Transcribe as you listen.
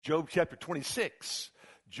Job chapter 26.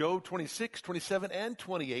 Job 26, 27, and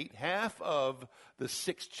 28, half of the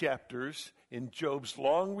 6 chapters in Job's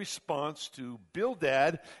long response to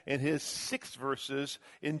Bildad and his 6 verses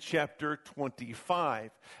in chapter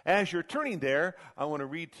 25. As you're turning there, I want to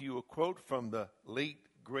read to you a quote from the late,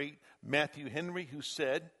 great Matthew Henry, who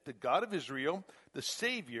said, "The God of Israel, the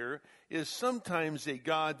Savior, is sometimes a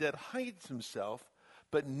God that hides himself,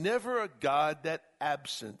 but never a God that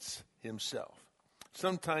absents himself.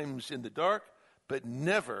 Sometimes in the dark, but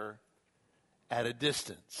never at a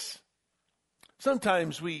distance."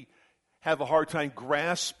 Sometimes we have a hard time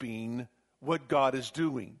grasping what God is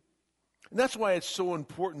doing. And that's why it's so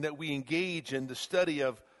important that we engage in the study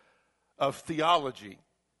of theology,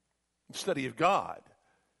 the study of God.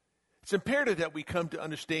 It's imperative that we come to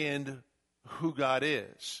understand who God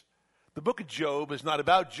is. The book of Job is not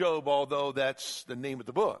about Job, although that's the name of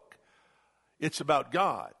the book. It's about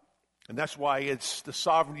God. And that's why it's the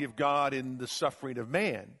sovereignty of God in the suffering of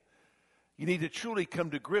man. You need to truly come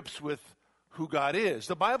to grips with who God is.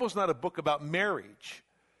 The Bible's not a book about marriage.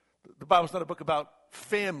 The Bible's not a book about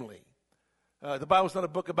family. The Bible's not a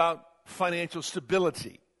book about financial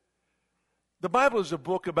stability. The Bible is a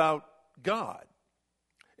book about God.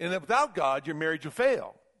 And without God, your marriage will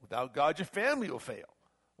fail. Without God, your family will fail.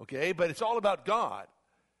 Okay? But it's all about God.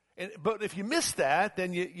 But if you miss that,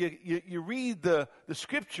 then you read the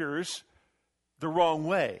scriptures the wrong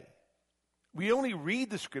way. We only read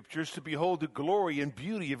the scriptures to behold the glory and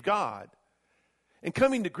beauty of God. And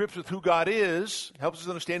coming to grips with who God is helps us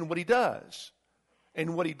understand what he does.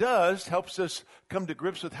 And what he does helps us come to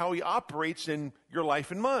grips with how he operates in your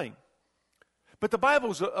life and mine. But the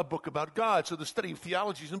Bible is a book about God, so the study of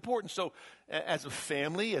theology is important. So as a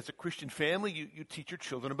family, as a Christian family, you teach your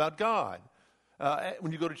children about God.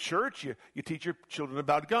 When you go to church, you teach your children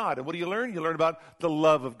about God. And what do you learn? You learn about the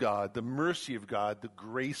love of God, the mercy of God, the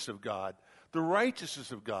grace of God, the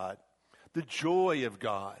righteousness of God, the joy of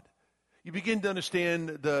God. You begin to understand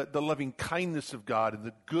the loving kindness of God and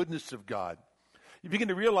the goodness of God. You begin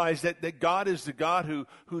to realize that God is the God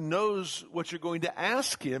who knows what you're going to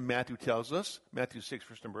ask him, Matthew tells us, Matthew 6,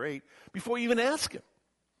 verse number 8, before you even ask him.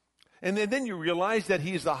 And then you realize that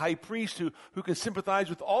he is the high priest who can sympathize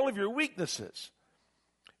with all of your weaknesses.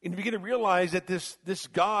 And you begin to realize that this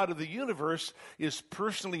God of the universe is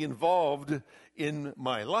personally involved in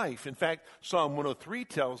my life. In fact, Psalm 103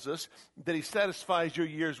 tells us that he satisfies your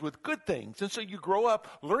years with good things. And so you grow up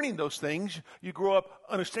learning those things. You grow up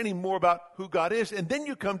understanding more about who God is. And then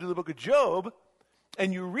you come to the book of Job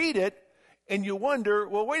and you read it and you wonder,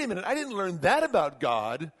 well, wait a minute, I didn't learn that about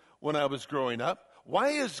God when I was growing up. Why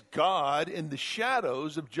is God in the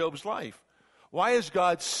shadows of Job's life? Why is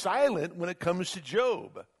God silent when it comes to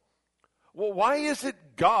Job? Well, why is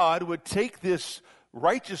it God would take this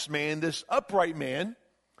righteous man, this upright man,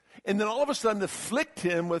 and then all of a sudden afflict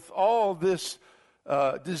him with all this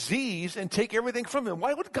disease and take everything from him?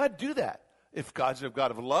 Why would God do that? If God's a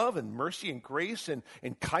God of love and mercy and grace and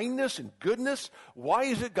kindness and goodness, why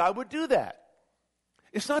is it God would do that?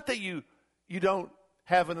 It's not that you don't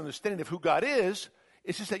have an understanding of who God is.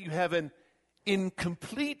 It's just that you have an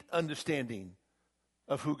incomplete understanding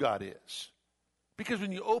of who God is. Because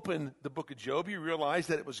when you open the book of Job, you realize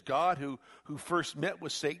that it was God who first met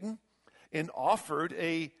with Satan and offered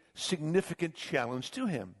a significant challenge to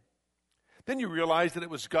him. Then you realize that it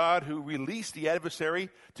was God who released the adversary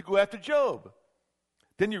to go after Job.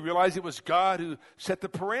 Then you realize it was God who set the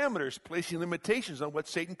parameters, placing limitations on what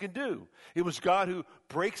Satan can do. It was God who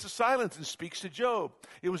breaks the silence and speaks to Job.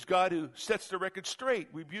 It was God who sets the record straight,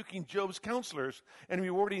 rebuking Job's counselors and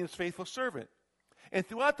rewarding his faithful servant. And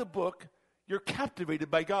throughout the book, you're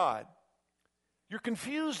captivated by God. You're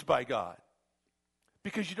confused by God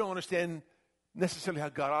because you don't understand necessarily how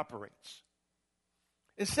God operates.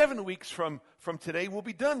 In 7 weeks from today, we'll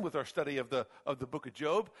be done with our study of the book of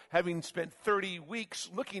Job, having spent 30 weeks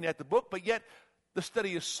looking at the book, but yet the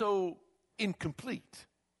study is so incomplete.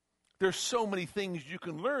 There's so many things you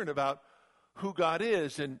can learn about who God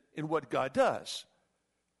is and what God does.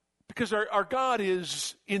 Because our God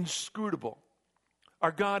is inscrutable.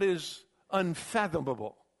 Our God is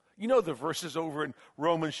unfathomable. You know the verses over in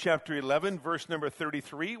Romans chapter 11, verse number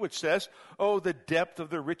 33, which says, "Oh, the depth of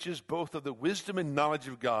the riches, both of the wisdom and knowledge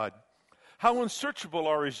of God. How unsearchable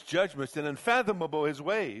are his judgments and unfathomable his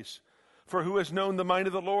ways. For who has known the mind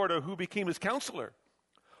of the Lord, or who became his counselor?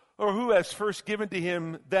 Or who has first given to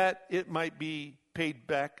him that it might be paid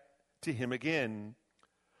back to him again?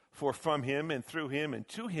 For from him and through him and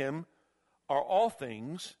to him are all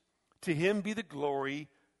things. To him be the glory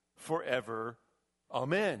forever.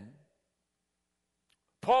 Amen."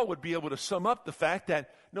 Paul would be able to sum up the fact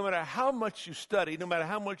that no matter how much you study, no matter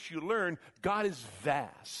how much you learn, God is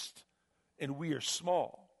vast and we are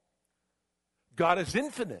small. God is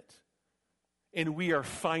infinite and we are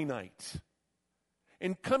finite.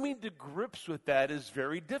 And coming to grips with that is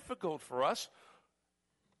very difficult for us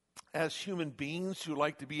as human beings who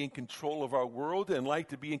like to be in control of our world and like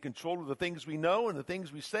to be in control of the things we know and the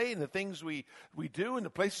things we say and the things we do and the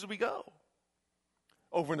places we go.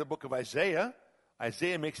 Over in the book of Isaiah,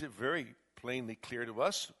 Isaiah makes it very plainly clear to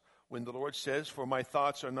us when the Lord says, "For my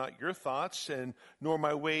thoughts are not your thoughts, and nor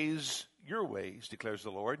my ways your ways, declares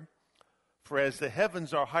the Lord. For as the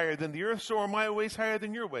heavens are higher than the earth, so are my ways higher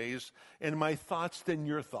than your ways, and my thoughts than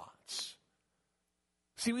your thoughts."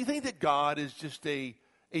 See, we think that God is just a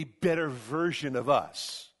better version of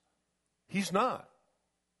us. He's not.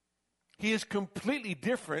 He is completely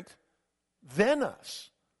different than us.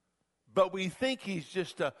 But we think he's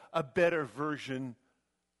just a better version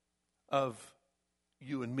of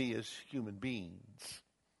you and me as human beings.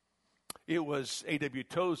 It was A.W.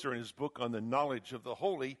 Tozer in his book on the knowledge of the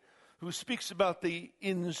holy who speaks about the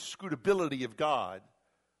inscrutability of God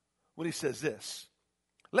when he says this: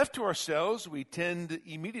 "Left to ourselves, we tend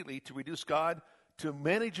immediately to reduce God to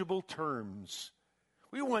manageable terms.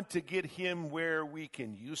 We want to get him where we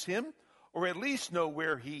can use him, or at least know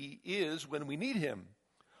where he is when we need him.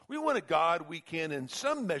 We want a God we can in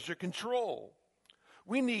some measure control.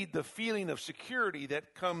 We need the feeling of security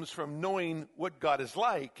that comes from knowing what God is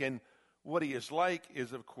like, and what he is like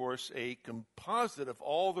is, of course, a composite of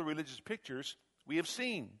all the religious pictures we have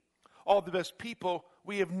seen, all the best people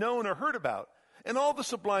we have known or heard about, and all the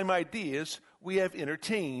sublime ideas we have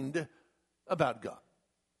entertained about God."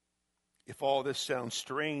 If all this sounds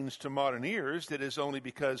strange to modern ears, it is only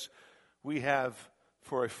because we have,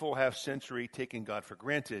 for a full half century, taken God for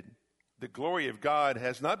granted. The glory of God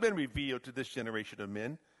has not been revealed to this generation of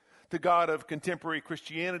men. The God of contemporary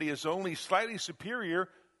Christianity is only slightly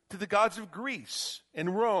superior to the gods of Greece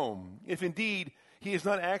and Rome, if indeed he is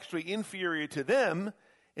not actually inferior to them,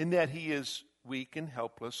 in that he is weak and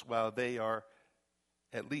helpless while they are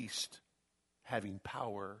at least having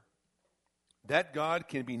power. That God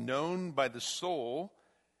can be known by the soul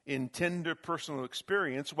in tender personal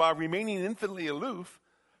experience while remaining infinitely aloof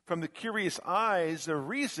from the curious eyes of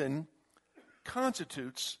reason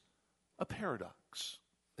constitutes a paradox.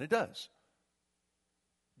 And it does.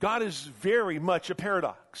 God is very much a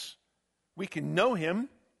paradox. We can know him,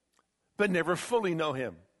 but never fully know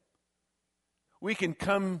him. We can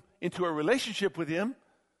come into a relationship with him,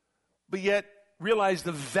 but yet realize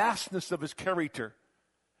the vastness of his character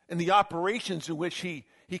and the operations in which he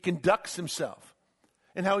conducts himself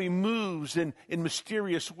and how he moves in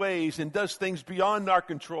mysterious ways and does things beyond our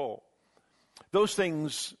control. Those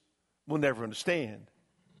things we'll never understand.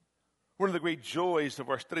 One of the great joys of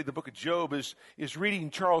our study of the book of Job is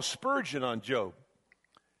reading Charles Spurgeon on Job.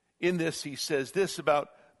 In this, he says this about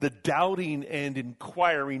the doubting and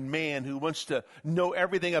inquiring man who wants to know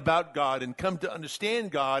everything about God and come to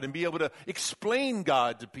understand God and be able to explain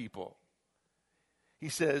God to people. He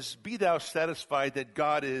says, "Be thou satisfied that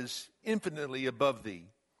God is infinitely above thee,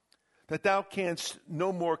 that thou canst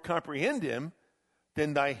no more comprehend him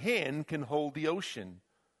than thy hand can hold the ocean,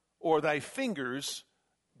 or thy fingers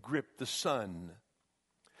grip the sun."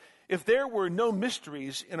 If there were no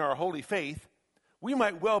mysteries in our holy faith, we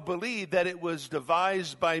might well believe that it was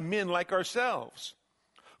devised by men like ourselves.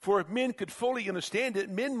 For if men could fully understand it,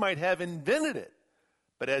 men might have invented it.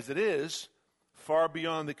 But as it is, far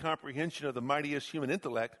beyond the comprehension of the mightiest human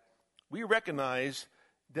intellect, we recognize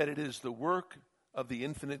that it is the work of the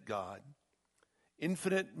infinite God.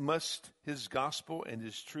 Infinite must his gospel and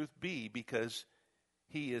his truth be, because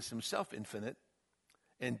he is himself infinite.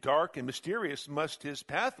 And dark and mysterious must his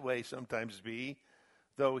pathway sometimes be,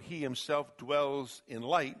 though he himself dwells in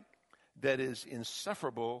light that is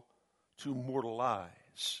insufferable to mortal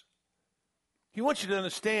eyes. He wants you to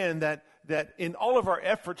understand that in all of our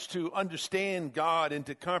efforts to understand God and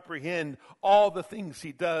to comprehend all the things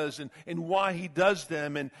he does and why he does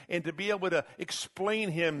them and to be able to explain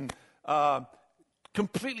him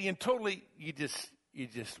completely and totally, you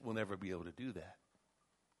just will never be able to do that.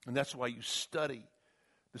 And that's why you study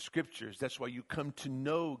the scriptures. That's why you come to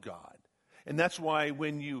know God. And that's why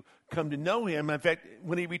when you come to know him, in fact,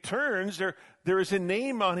 when he returns, there is a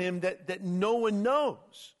name on him that no one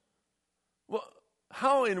knows. Well,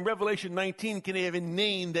 how in Revelation 19 can he have a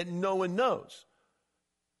name that no one knows?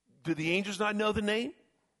 Do the angels not know the name?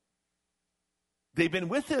 They've been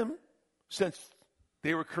with him since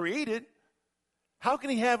they were created. How can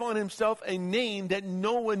he have on himself a name that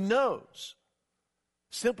no one knows?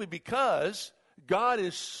 Simply because God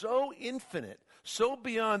is so infinite, so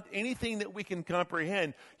beyond anything that we can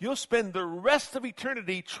comprehend, you'll spend the rest of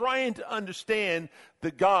eternity trying to understand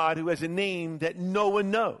the God who has a name that no one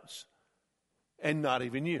knows, and not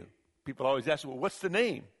even you. People always ask, well, what's the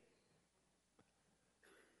name?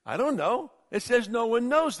 I don't know. It says no one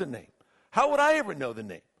knows the name. How would I ever know the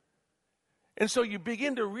name? And so you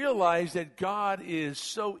begin to realize that God is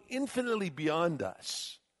so infinitely beyond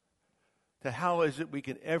us that how is it we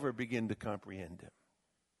can ever begin to comprehend him?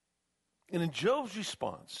 And in Job's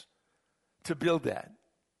response to Bildad,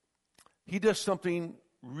 he does something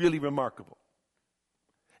really remarkable.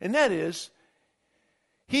 And that is,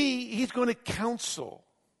 he's going to counsel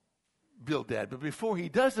Bildad. But before he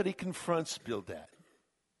does it, he confronts Bildad.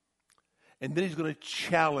 And then he's going to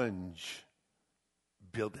challenge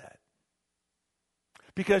Bildad.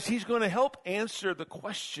 Because he's going to help answer the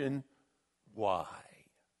question, why?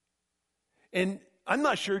 And I'm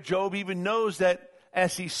not sure Job even knows that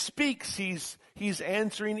as he speaks, he's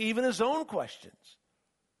answering even his own questions.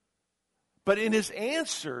 But in his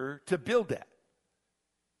answer to Bildad,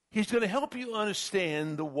 he's going to help you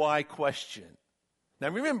understand the why question. Now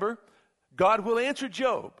remember, God will answer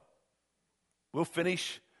Job. We'll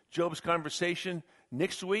finish Job's conversation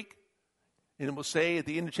next week. And it will say at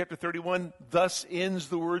the end of chapter 31, thus ends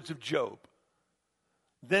the words of Job.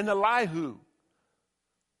 Then Elihu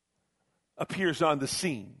appears on the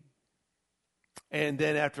scene. And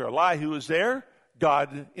then after Elihu is there,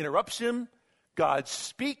 God interrupts him. God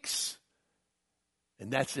speaks.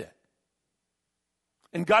 And that's it.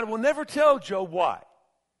 And God will never tell Job why.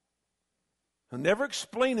 He'll never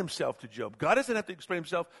explain himself to Job. God doesn't have to explain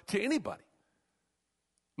himself to anybody,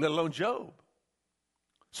 let alone Job.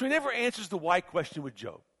 So he never answers the why question with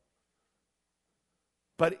Job.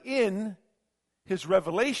 But in his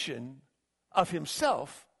revelation of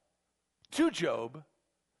himself to Job,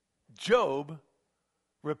 Job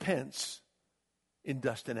repents in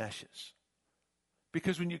dust and ashes.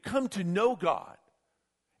 Because when you come to know God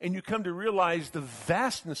and you come to realize the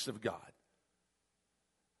vastness of God,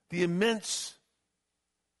 the immense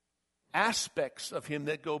aspects of him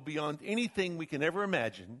that go beyond anything we can ever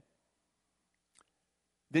imagine,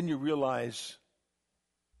 then you realize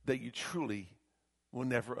that you truly will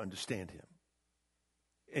never understand him.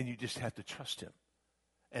 And you just have to trust him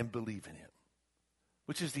and believe in him,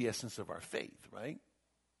 which is the essence of our faith, right?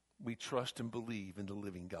 We trust and believe in the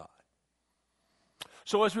living God.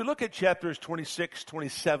 So as we look at chapters 26,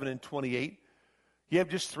 27, and 28, you have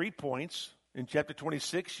just 3 points. In chapter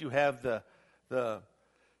 26, you have the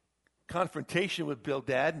confrontation with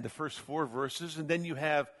Bildad in the first 4 verses, and then you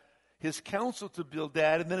have his counsel to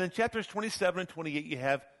Bildad. And then in chapters 27 and 28, you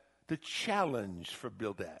have the challenge for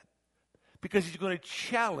Bildad. Because he's going to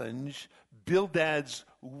challenge Bildad's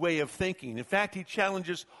way of thinking. In fact, he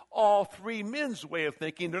challenges all 3 men's way of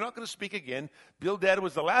thinking. They're not going to speak again. Bildad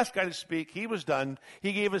was the last guy to speak. He was done.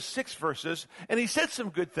 He gave us 6 verses. And he said some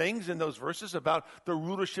good things in those verses about the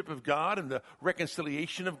rulership of God and the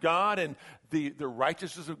reconciliation of God and the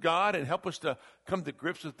righteousness of God, and help us to come to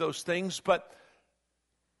grips with those things. But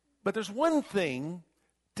there's one thing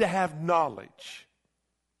to have knowledge.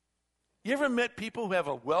 You ever met people who have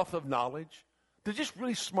a wealth of knowledge? They're just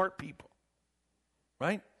really smart people,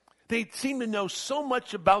 right? They seem to know so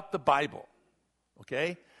much about the Bible,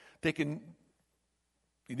 okay? You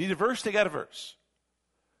need a verse, they got a verse.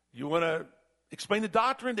 You want to explain the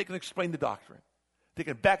doctrine, they can explain the doctrine. They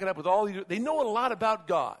can back it up with they know a lot about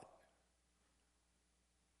God.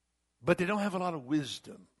 But they don't have a lot of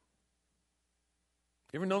wisdom.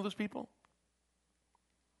 You ever know those people?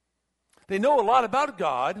 They know a lot about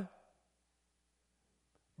God,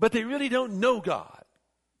 but they really don't know God.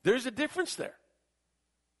 There's a difference there.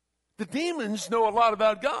 The demons know a lot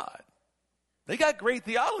about God. They got great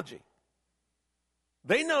theology.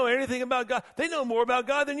 They know everything about God. They know more about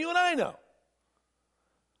God than you and I know.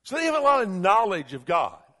 So they have a lot of knowledge of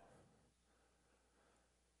God.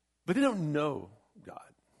 But they don't know God.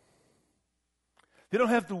 They don't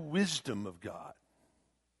have the wisdom of God.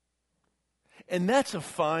 And that's a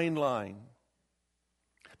fine line.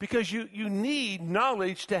 Because you need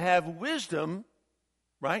knowledge to have wisdom,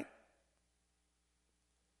 right?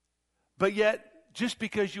 But yet, just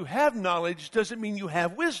because you have knowledge doesn't mean you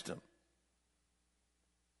have wisdom.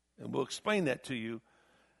 And we'll explain that to you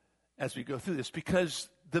as we go through this. Because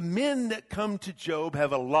the men that come to Job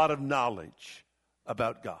have a lot of knowledge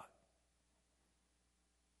about God.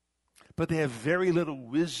 But they have very little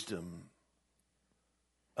wisdom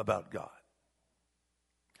about God.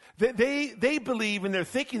 They believe in their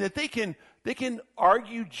thinking that they can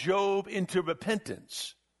argue Job into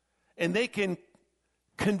repentance. And they can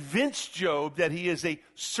convince Job that he is a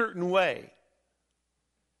certain way.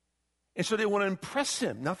 And so they want to impress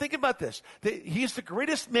him. Now think about this. He's the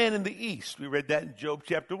greatest man in the East. We read that in Job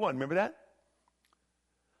chapter 1. Remember that?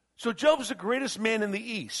 So Job's the greatest man in the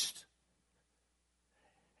East.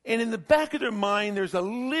 And in the back of their mind, there's a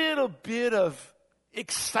little bit of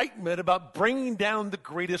excitement about bringing down the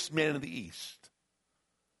greatest man in the East.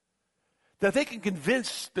 That they can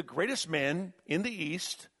convince the greatest man in the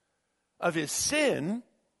East of his sin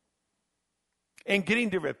and getting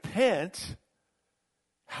to repent.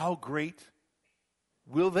 How great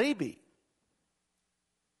will they be?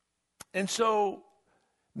 And so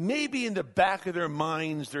maybe in the back of their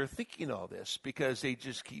minds, they're thinking all this because they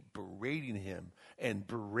just keep berating him and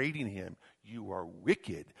berating him. You are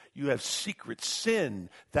wicked. You have secret sin.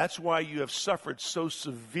 That's why you have suffered so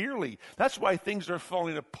severely. That's why things are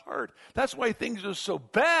falling apart. That's why things are so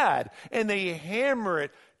bad. And they hammer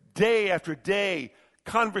it day after day,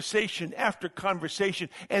 conversation after conversation,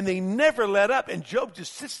 and they never let up. And Job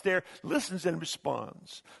just sits there, listens and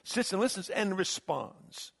responds. Sits and listens and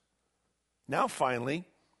responds. Now finally,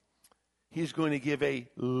 he's going to give a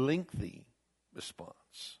lengthy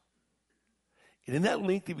response. And in that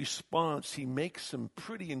lengthy response, he makes some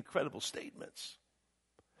pretty incredible statements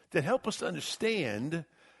that help us to understand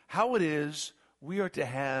how it is we are to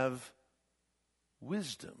have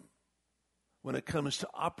wisdom when it comes to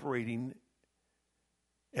operating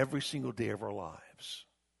every single day of our lives.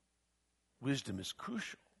 Wisdom is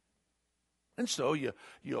crucial. And so you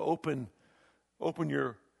open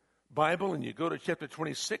your Bible and you go to chapter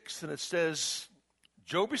 26 and it says,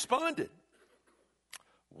 Job responded,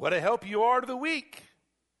 "What a help you are to the weak.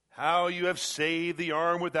 How you have saved the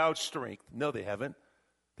arm without strength." No, they haven't.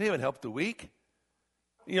 They haven't helped the weak.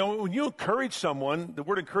 You know, when you encourage someone, the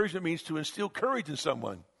word encouragement means to instill courage in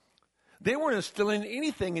someone. They weren't instilling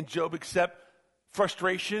anything in Job except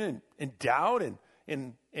frustration and doubt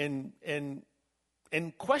and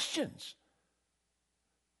questions.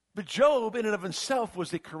 But Job, in and of himself,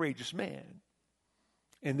 was a courageous man.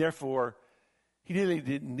 And therefore, he really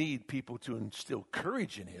didn't need people to instill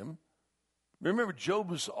courage in him. Remember,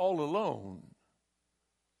 Job was all alone.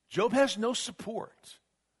 Job has no support.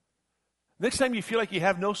 Next time you feel like you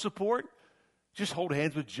have no support, just hold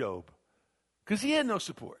hands with Job. Because he had no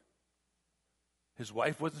support. His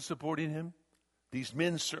wife wasn't supporting him. These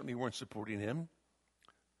men certainly weren't supporting him.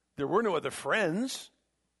 There were no other friends.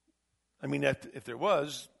 I mean, if there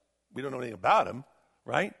was, we don't know anything about him,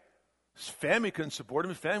 right? His family couldn't support him.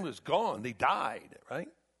 His family was gone. They died, right?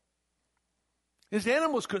 His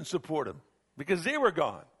animals couldn't support him because they were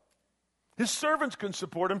gone. His servants couldn't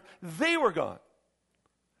support him. They were gone.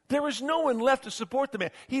 There was no one left to support the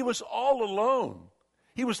man. He was all alone.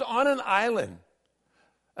 He was on an island,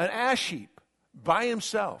 an ash heap, by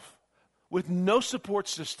himself, with no support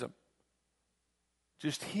system.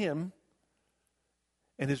 Just him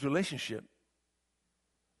and his relationship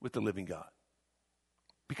with the living God.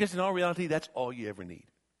 Because in all reality, that's all you ever need.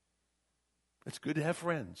 It's good to have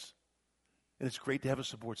friends. And it's great to have a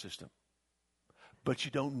support system. But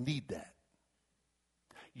you don't need that.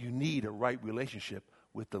 You need a right relationship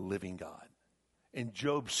with the living God. And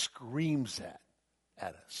Job screams that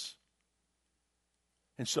at us.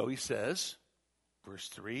 And so he says, verse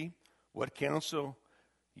 3, "What counsel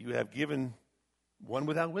you have given one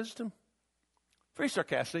without wisdom?" Very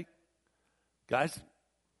sarcastic. Guys,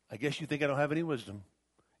 I guess you think I don't have any wisdom.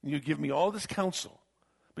 You give me all this counsel.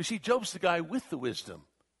 But you see, Job's the guy with the wisdom.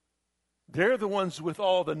 They're the ones with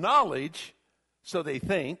all the knowledge, so they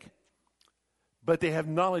think. But they have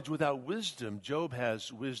knowledge without wisdom. Job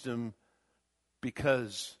has wisdom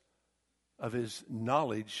because of his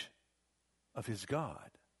knowledge of his God.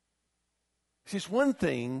 See, it's one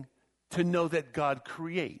thing to know that God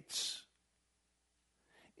creates.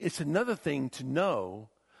 It's another thing to know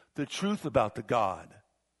the truth about the God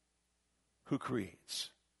who creates.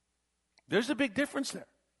 There's a big difference there.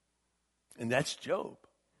 And that's Job.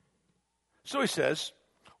 So he says,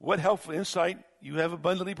 "What helpful insight you have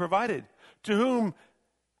abundantly provided. To whom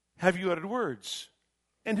have you uttered words?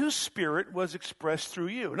 And whose spirit was expressed through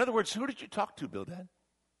you?" In other words, who did you talk to, Bildad?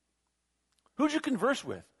 Who did you converse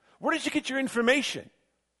with? Where did you get your information?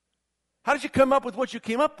 How did you come up with what you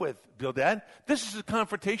came up with, Bildad? This is a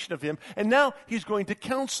confrontation of him. And now he's going to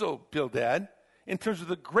counsel Bildad in terms of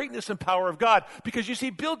the greatness and power of God. Because you see,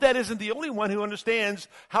 Bildad isn't the only one who understands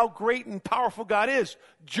how great and powerful God is.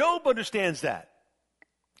 Job understands that.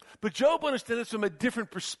 But Job understands it from a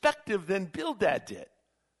different perspective than Bildad did.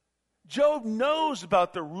 Job knows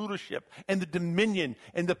about the rulership and the dominion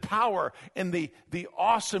and the power and the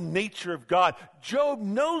awesome nature of God. Job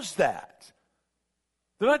knows that.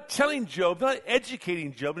 They're not telling Job, they're not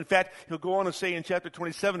educating Job. In fact, he'll go on and say in chapter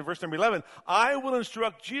 27, verse number 11, I will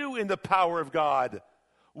instruct you in the power of God.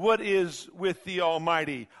 What is with the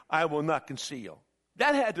Almighty, I will not conceal.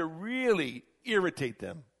 That had to really irritate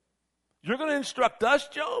them. You're going to instruct us,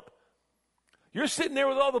 Job? You're sitting there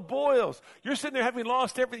with all the boils. You're sitting there having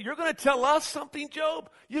lost everything. You're going to tell us something,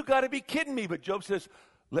 Job? You've got to be kidding me. But Job says,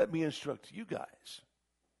 let me instruct you guys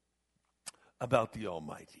about the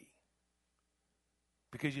Almighty.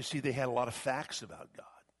 Because you see, they had a lot of facts about God.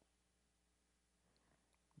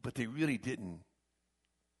 But they really didn't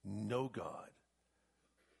know God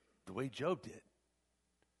the way Job did.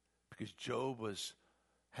 Because Job was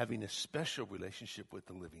having a special relationship with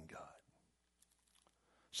the living God.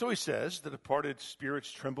 So he says, the departed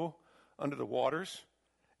spirits tremble under the waters,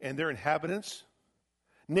 and their inhabitants.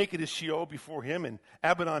 Naked is Sheol before him, and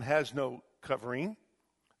Abaddon has no covering.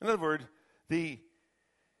 In other words,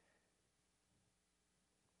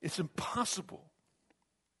 it's impossible,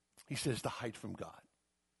 he says, to hide from God.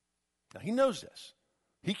 Now, he knows this.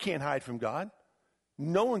 He can't hide from God.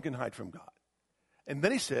 No one can hide from God. And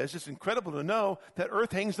then he says, it's incredible to know that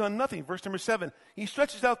earth hangs on nothing. Verse number 7, he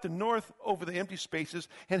stretches out the north over the empty spaces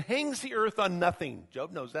and hangs the earth on nothing.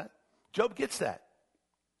 Job knows that. Job gets that.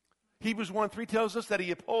 Hebrews 1:3 tells us that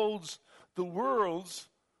he upholds the worlds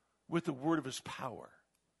with the word of his power.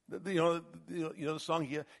 You know the song,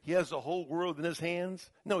 he has the whole world in his hands?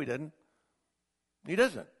 No, he doesn't. He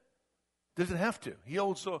doesn't. Doesn't have to. He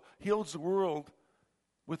holds the world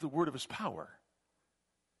with the word of his power.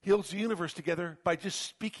 He holds the universe together by just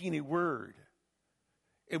speaking a word.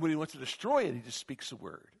 And when he wants to destroy it, he just speaks a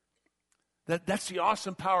word. That's the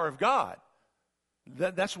awesome power of God.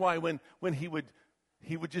 That's why when he would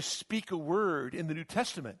just speak a word in the New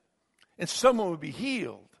Testament, and someone would be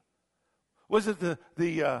healed. Was it the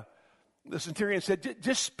centurion said,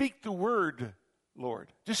 just speak the word,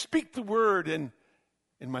 Lord. Just speak the word, and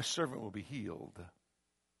my servant will be healed.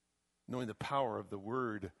 Knowing the power of the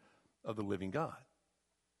word of the living God.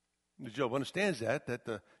 Job understands that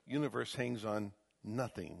the universe hangs on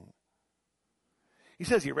nothing. He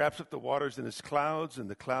says he wraps up the waters in his clouds, and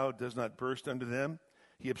the cloud does not burst under them.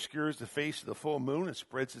 He obscures the face of the full moon and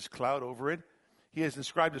spreads his cloud over it. He has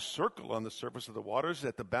inscribed a circle on the surface of the waters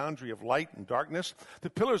at the boundary of light and darkness. The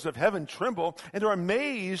pillars of heaven tremble and are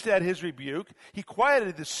amazed at his rebuke. He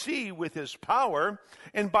quieted the sea with his power,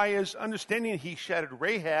 and by his understanding he shattered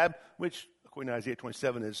Rahab, which, according to Isaiah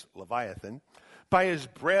 27, is Leviathan. By his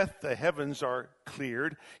breath the heavens are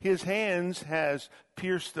cleared. His hands has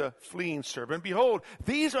pierced the fleeing serpent. Behold,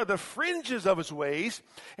 these are the fringes of his ways,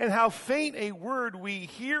 and how faint a word we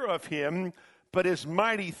hear of him, but his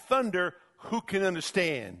mighty thunder, who can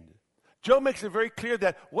understand? Job makes it very clear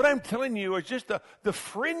that what I'm telling you are just the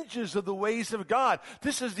fringes of the ways of God.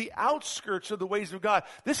 This is the outskirts of the ways of God.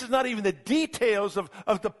 This is not even the details of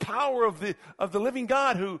the power of the living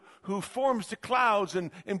God who forms the clouds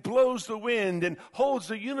and blows the wind and holds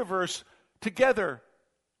the universe together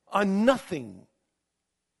on nothing.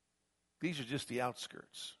 These are just the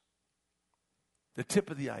outskirts, the tip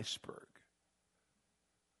of the iceberg.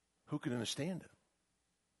 Who can understand it?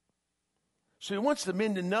 So he wants the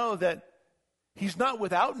men to know that he's not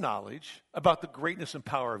without knowledge about the greatness and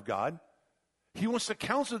power of God. He wants to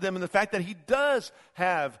counsel them in the fact that he does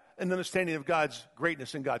have an understanding of God's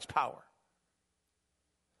greatness and God's power.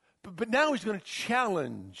 But now he's going to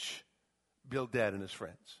challenge Bildad and his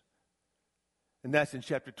friends. And that's in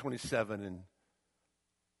chapter 27 and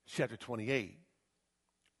chapter 28.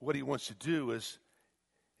 What he wants to do is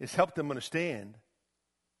help them understand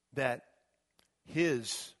that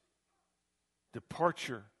his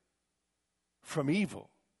departure from evil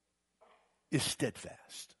is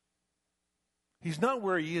steadfast. He's not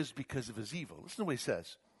where he is because of his evil. Listen to what he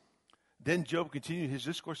says. Then Job continued his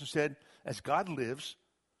discourse and said, as God lives,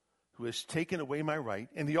 who has taken away my right,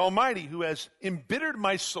 and the Almighty who has embittered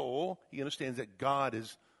my soul, he understands that God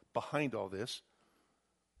is behind all this.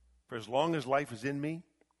 For as long as life is in me,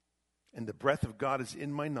 and the breath of God is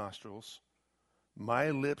in my nostrils,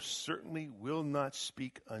 my lips certainly will not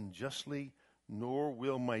speak unjustly, nor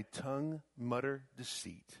will my tongue mutter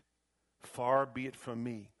deceit. Far be it from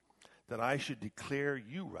me that I should declare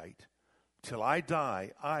you right. Till I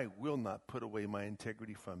die, I will not put away my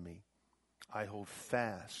integrity from me. I hold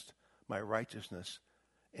fast my righteousness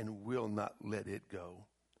and will not let it go.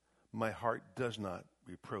 My heart does not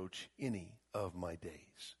reproach any of my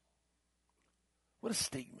days. What a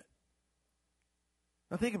statement.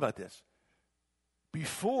 Now think about this.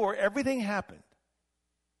 Before everything happened,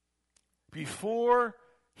 before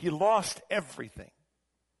he lost everything,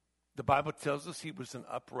 the Bible tells us he was an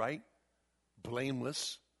upright,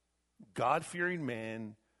 blameless, God-fearing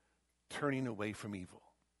man turning away from evil.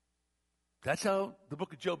 That's how the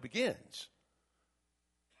book of Job begins.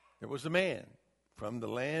 There was a man from the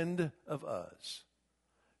land of Uz,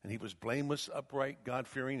 and he was blameless, upright,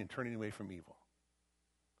 God-fearing, and turning away from evil.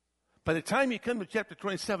 By the time you come to chapter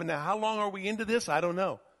 27, now how long are we into this? I don't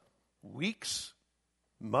know. Weeks?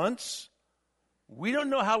 Months? We don't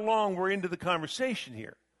know how long we're into the conversation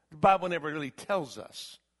here. The Bible never really tells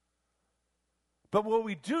us. But what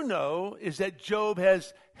we do know is that Job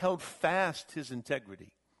has held fast his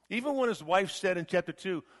integrity. Even when his wife said in chapter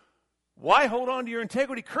 2, why hold on to your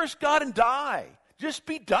integrity? Curse God and die. Just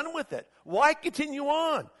be done with it. Why continue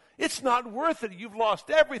on? It's not worth it. You've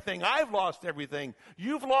lost everything. I've lost everything.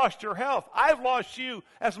 You've lost your health. I've lost you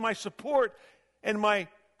as my support and my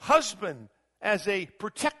husband as a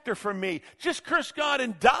protector for me. Just curse God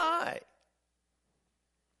and die.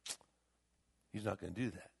 He's not going to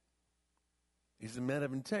do that. He's a man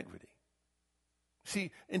of integrity.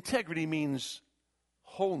 See, integrity means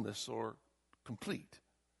wholeness or complete.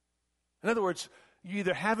 In other words, you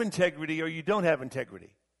either have integrity or you don't have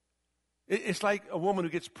integrity. It's like a woman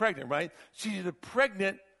who gets pregnant, right? She's either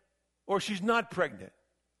pregnant or she's not pregnant.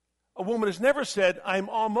 A woman has never said, I'm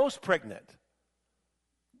almost pregnant.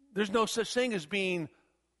 There's no such thing as being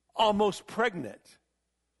almost pregnant.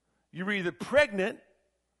 You're either pregnant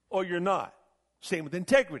or you're not. Same with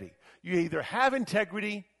integrity. You either have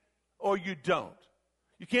integrity or you don't.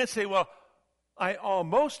 You can't say, well, I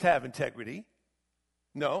almost have integrity.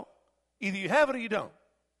 No. Either you have it or you don't.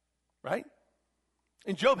 Right?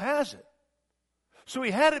 And Job has it. So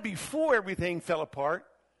he had it before everything fell apart.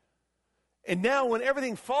 And now when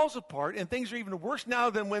everything falls apart and things are even worse now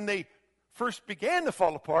than when they first began to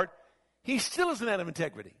fall apart, he still is a man of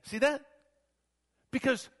integrity. See that?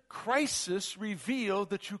 Because crisis revealed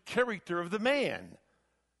the true character of the man.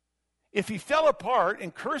 If he fell apart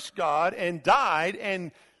and cursed God and died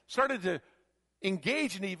and started to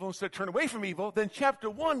engage in evil instead of turn away from evil, then chapter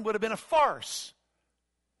 1 would have been a farce.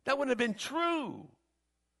 That wouldn't have been true.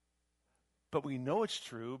 But we know it's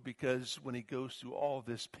true because when he goes through all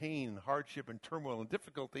this pain and hardship and turmoil and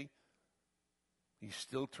difficulty, he's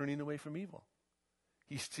still turning away from evil.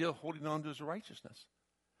 He's still holding on to his righteousness.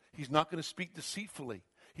 He's not going to speak deceitfully.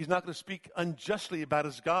 He's not going to speak unjustly about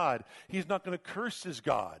his God. He's not going to curse his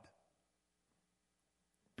God.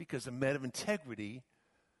 Because a man of integrity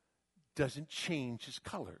doesn't change his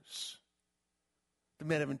colors. The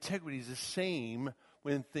man of integrity is the same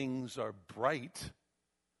when things are bright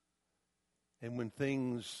and when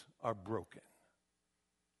things are broken.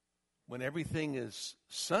 When everything is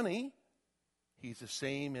sunny, he's the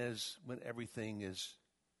same as when everything is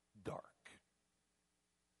dark.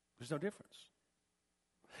 There's no difference.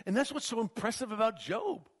 And that's what's so impressive about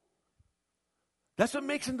Job. That's what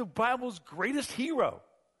makes him the Bible's greatest hero.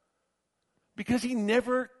 Because he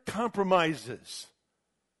never compromises.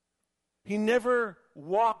 He never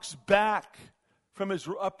walks back from his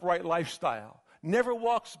upright lifestyle. Never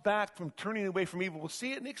walks back from turning away from evil. We'll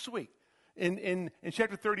see it next week. In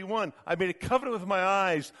chapter 31, I made a covenant with my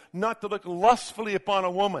eyes not to look lustfully upon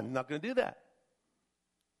a woman. Not going to do that.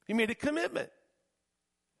 He made a commitment.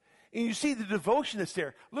 And you see the devotion that's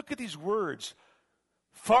there. Look at these words.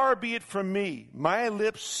 Far be it from me. My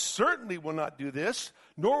lips certainly will not do this,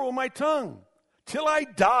 nor will my tongue. Till I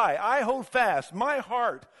die, I hold fast my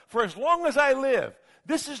heart for as long as I live.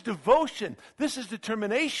 This is devotion. This is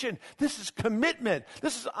determination. This is commitment.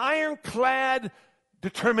 This is ironclad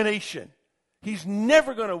determination. He's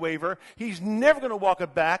never going to waver. He's never going to walk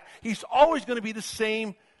it back. He's always going to be the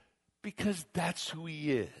same because that's who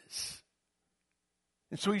he is.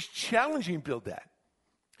 And so he's challenging Bildad.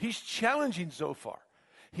 He's challenging Zophar.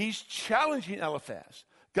 He's challenging Eliphaz.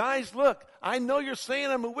 Guys, look, I know you're saying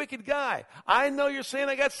I'm a wicked guy. I know you're saying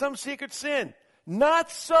I got some secret sin. Not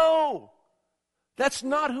so. That's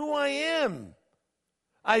not who I am.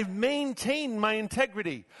 I've maintained my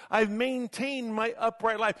integrity. I've maintained my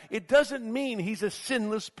upright life. It doesn't mean he's a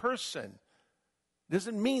sinless person. It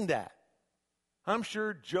doesn't mean that. I'm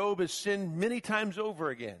sure Job has sinned many times over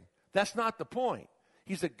again. That's not the point.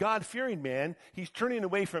 He's a God-fearing man. He's turning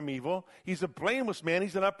away from evil. He's a blameless man.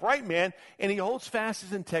 He's an upright man. And he holds fast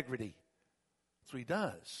his integrity. That's what he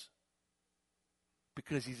does.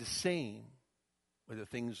 Because he's the same whether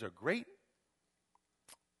things are great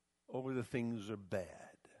or whether things are bad.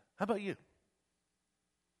 How about you?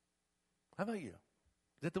 How about you?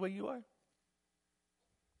 Is that the way you are?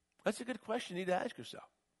 That's a good question you need to ask yourself.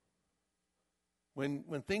 When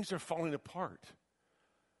things are falling apart,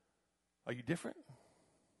 are you different?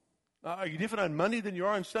 Are you different on Monday than you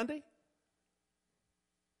are on Sunday?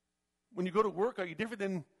 When you go to work, are you different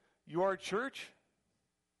than you are at church?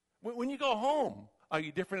 When you go home, are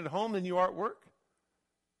you different at home than you are at work?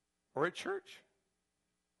 Or at church?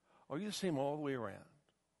 Or are you the same all the way around?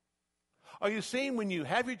 Are you the same when you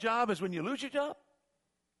have your job as when you lose your job?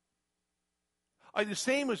 Are you the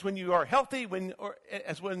same as when you are healthy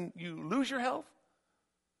as when you lose your health?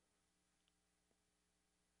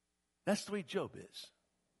 That's the way Job is.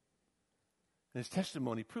 And his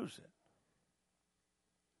testimony proves it.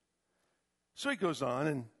 So he goes on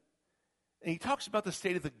and he talks about the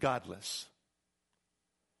state of the godless.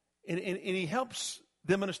 And he helps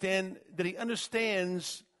them understand that he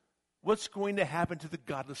understands what's going to happen to the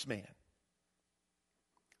godless man.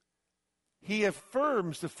 He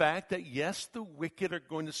affirms the fact that, yes, the wicked are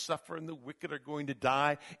going to suffer and the wicked are going to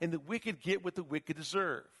die and the wicked get what the wicked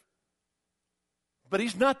deserve. But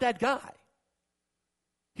he's not that guy.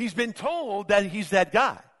 He's been told that he's that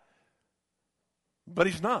guy. But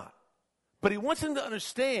he's not. But he wants them to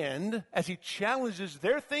understand, as he challenges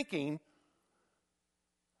their thinking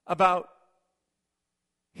about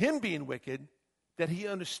him being wicked, that he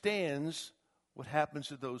understands what happens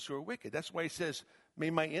to those who are wicked. That's why he says, may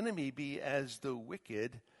my enemy be as the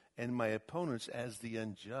wicked and my opponents as the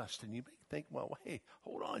unjust. And you may think, well, hey,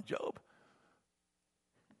 hold on, Job.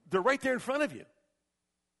 They're right there in front of you.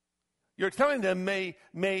 You're telling them, may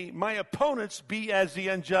my opponents be as the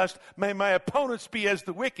unjust, may my opponents be as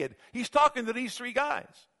the wicked. He's talking to these three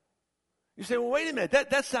guys. You say, well, wait a minute,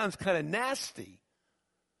 that sounds kind of nasty.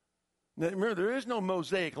 Now, remember, there is no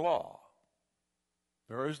Mosaic law.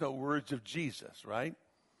 There is no words of Jesus, right,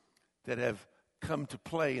 that have come to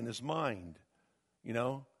play in his mind. You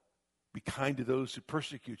know, be kind to those who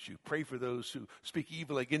persecute you. Pray for those who speak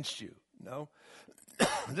evil against you. No.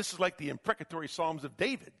 This is like the imprecatory Psalms of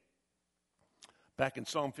David. Back in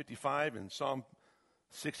Psalm 55 and Psalm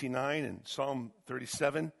 69 and Psalm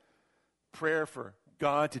 37, prayer for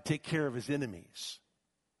God to take care of his enemies.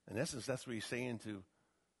 In essence, that's what he's saying to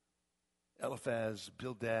Eliphaz,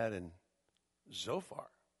 Bildad, and Zophar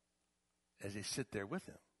as they sit there with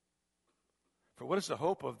him. For what is the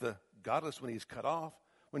hope of the godless when he's cut off?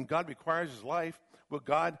 When God requires his life, will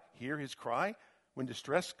God hear his cry? When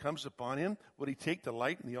distress comes upon him, would he take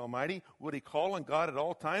delight in the Almighty? Would he call on God at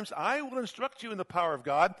all times? I will instruct you in the power of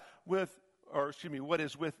God what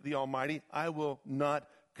is with the Almighty. I will not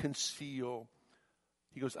conceal.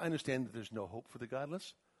 He goes, I understand that there's no hope for the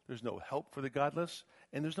godless. There's no help for the godless.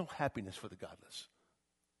 And there's no happiness for the godless.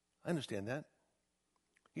 I understand that.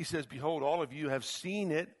 He says, behold, all of you have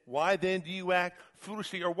seen it. Why then do you act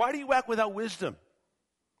foolishly? Or why do you act without wisdom?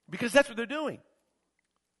 Because that's what they're doing.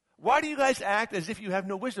 Why do you guys act as if you have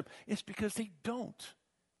no wisdom? It's because they don't.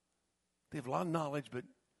 They have a lot of knowledge, but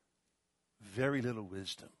very little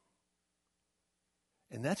wisdom.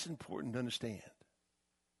 And that's important to understand.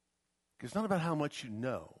 Because it's not about how much you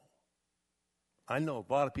know. I know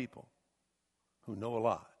a lot of people who know a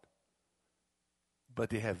lot,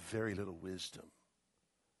 but they have very little wisdom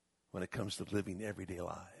when it comes to living everyday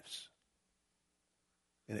lives.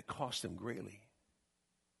 And it costs them greatly.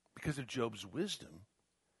 Because of Job's wisdom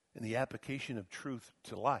and the application of truth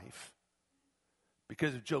to life,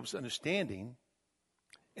 because of Job's understanding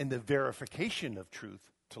and the verification of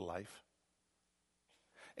truth to life,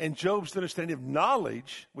 and Job's understanding of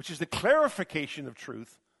knowledge, which is the clarification of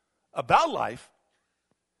truth about life,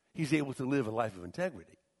 he's able to live a life of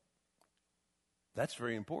integrity. That's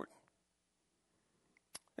very important.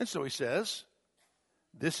 And so he says,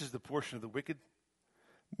 this is the portion of the wicked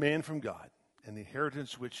man from God, and the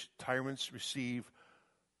inheritance which tyrants receive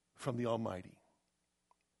from the Almighty.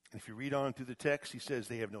 And if you read on through the text, he says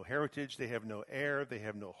they have no heritage, they have no heir, they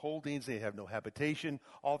have no holdings, they have no habitation.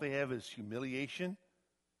 All they have is humiliation,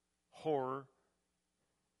 horror,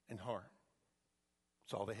 and harm.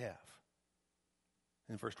 That's all they have.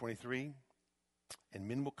 In verse 23, and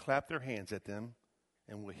men will clap their hands at them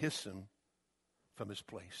and will hiss him from his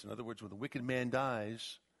place. In other words, when the wicked man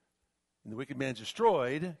dies and the wicked man's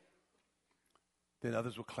destroyed, then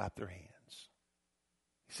others will clap their hands.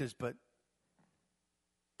 He says, but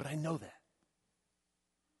I know that.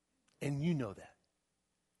 And you know that.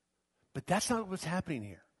 But that's not what's happening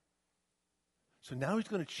here. So now he's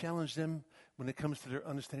going to challenge them when it comes to their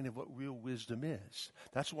understanding of what real wisdom is.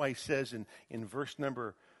 That's why he says in verse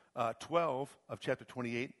number 12 of chapter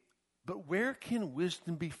 28, but where can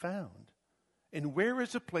wisdom be found? And where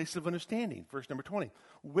is a place of understanding? Verse number 20.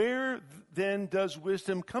 Where then does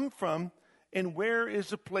wisdom come from? And where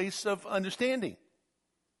is a place of understanding?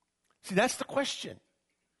 See, that's the question.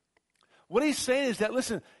 What he's saying is that,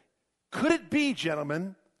 listen, could it be,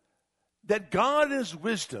 gentlemen, that God in his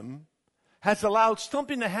wisdom has allowed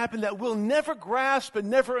something to happen that we'll never grasp and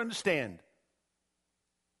never understand?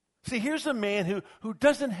 See, here's a man who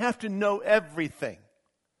doesn't have to know everything.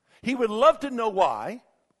 He would love to know why.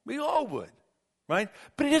 We all would, right?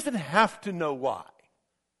 But he doesn't have to know why.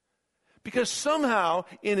 Because somehow,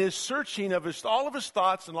 in his searching of all of his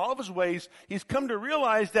thoughts and all of his ways, he's come to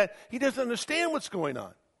realize that he doesn't understand what's going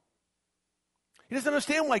on. He doesn't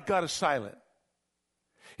understand why God is silent.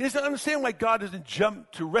 He doesn't understand why God doesn't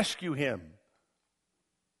jump to rescue him.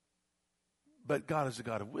 But God is a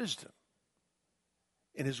God of wisdom.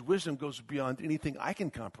 And his wisdom goes beyond anything I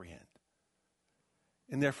can comprehend.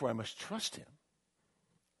 And therefore, I must trust him.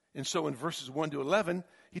 And so in verses 1 to 11,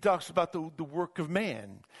 he talks about the work of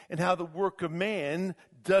man and how the work of man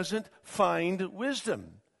doesn't find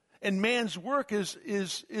wisdom. And man's work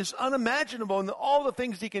is unimaginable in all the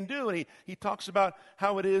things he can do. And he talks about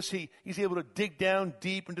how it is he's able to dig down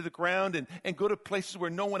deep into the ground and go to places where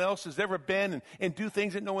no one else has ever been and do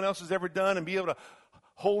things that no one else has ever done and be able to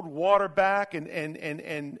hold water back and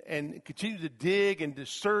continue to dig and to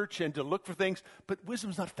search and to look for things. But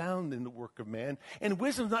wisdom is not found in the work of man. And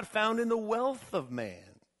wisdom is not found in the wealth of man.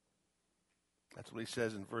 That's what he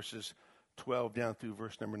says in verses 12 down through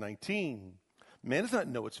verse number 19. Man does not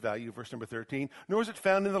know its value, verse number 13, nor is it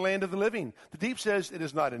found in the land of the living. The deep says, it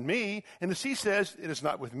is not in me, and the sea says, it is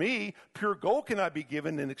not with me. Pure gold cannot be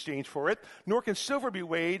given in exchange for it, nor can silver be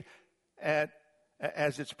weighed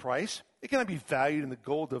as its price. It cannot be valued in the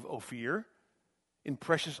gold of Ophir, in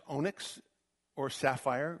precious onyx or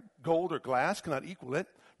sapphire. Gold or glass cannot equal it,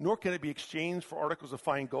 nor can it be exchanged for articles of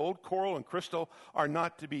fine gold. Coral and crystal are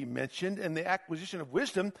not to be mentioned, and the acquisition of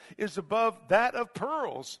wisdom is above that of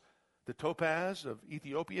pearls. The topaz of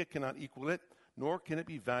Ethiopia cannot equal it, nor can it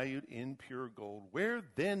be valued in pure gold. Where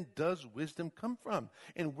then does wisdom come from?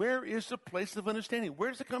 And where is the place of understanding? Where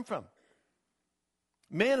does it come from?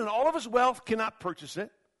 Man in all of his wealth cannot purchase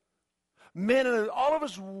it. Man in all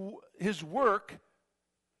of his work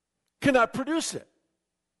cannot produce it.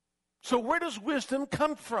 So where does wisdom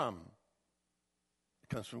come from? It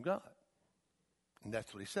comes from God. And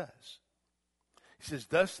that's what he says. He says,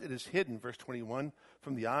 thus it is hidden, verse 21,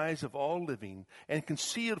 from the eyes of all living and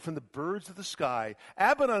concealed from the birds of the sky.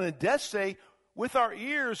 Abaddon and Death say, with our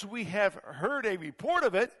ears we have heard a report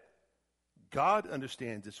of it. God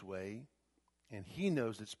understands its way, and he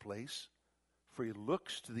knows its place, for he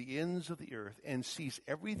looks to the ends of the earth and sees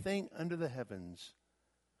everything under the heavens.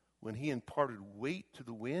 When he imparted weight to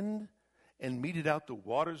the wind and meted out the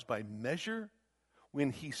waters by measure, when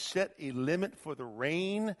he set a limit for the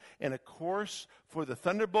rain and a course for the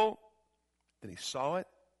thunderbolt, then he saw it,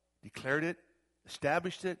 declared it,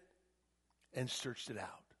 established it, and searched it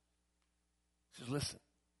out. He says, listen,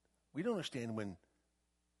 we don't understand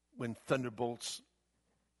when thunderbolts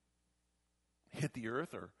hit the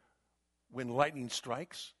earth or when lightning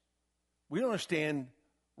strikes. We don't understand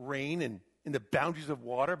rain and the boundaries of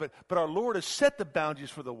water, but our Lord has set the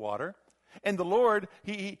boundaries for the water. And the Lord,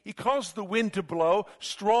 he causes the wind to blow,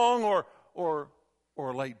 strong or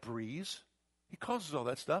a light breeze. He causes all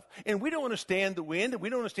that stuff. And we don't understand the wind, and we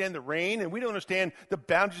don't understand the rain, and we don't understand the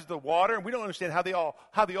boundaries of the water, and we don't understand how they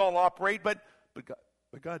all operate, but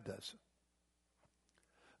God does.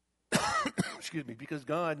 Excuse me, because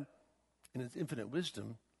God, in his infinite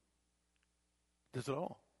wisdom, does it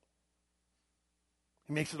all.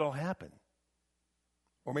 He makes it all happen,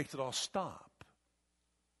 or makes it all stop.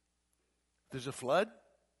 There's a flood,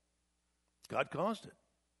 God caused it.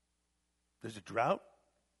 There's a drought,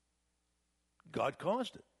 God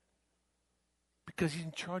caused it. Because he's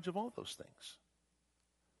in charge of all those things.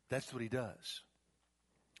 That's what he does.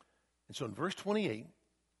 And so in verse 28,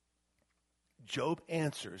 Job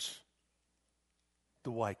answers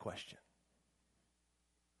the why question.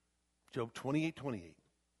 Job 28:28.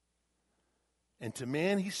 And to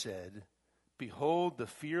man he said, behold, the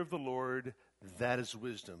fear of the Lord, that is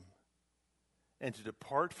wisdom. And to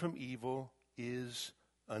depart from evil is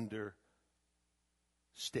understanding.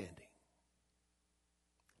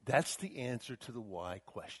 That's the answer to the why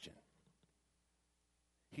question.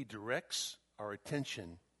 He directs our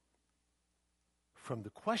attention from the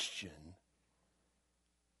question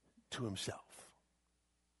to himself.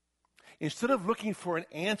 Instead of looking for an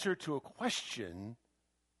answer to a question,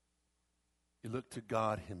 you look to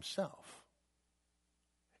God himself.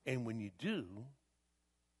 And when you do,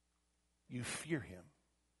 you fear him.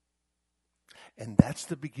 And that's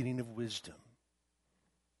the beginning of wisdom.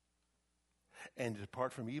 And to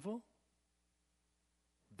depart from evil,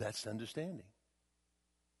 that's understanding.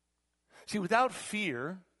 See, without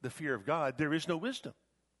fear, the fear of God, there is no wisdom.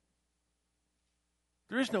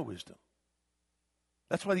 There is no wisdom.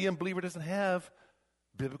 That's why the unbeliever doesn't have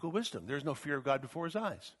biblical wisdom. There's no fear of God before his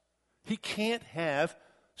eyes. He can't have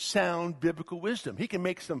sound biblical wisdom. He can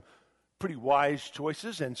make some pretty wise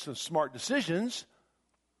choices and some smart decisions.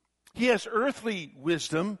 He has earthly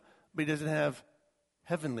wisdom, but he doesn't have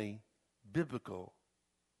heavenly biblical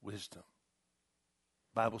wisdom.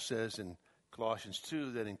 The Bible says in Colossians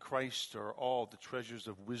 2 that in Christ are all the treasures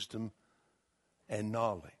of wisdom and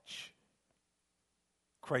knowledge.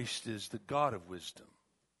 Christ is the God of wisdom,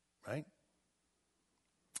 right?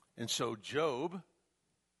 And so Job,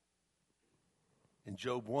 in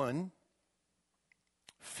Job 1,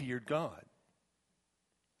 feared God.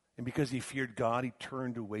 And because he feared God, he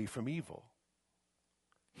turned away from evil.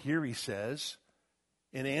 Here he says,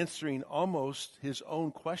 in answering almost his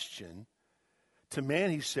own question, to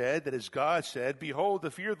man he said, that as God said, behold,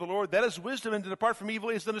 the fear of the Lord, that is wisdom, and to depart from evil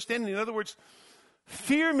is understanding. In other words,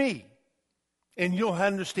 fear me, and you'll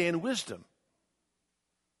understand wisdom.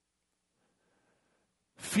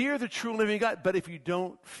 Fear the true and living God. But if you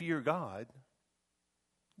don't fear God,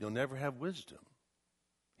 you'll never have wisdom.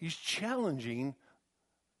 He's challenging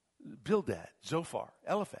Bildad, Zophar,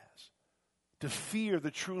 Eliphaz to fear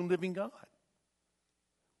the true and living God.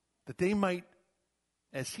 That they might,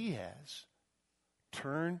 as he has,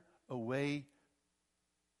 turn away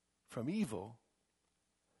from evil,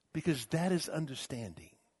 because that is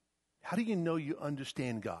understanding. How do you know you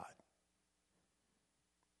understand God?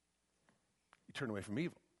 You turn away from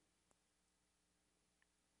evil.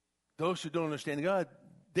 Those who don't understand God,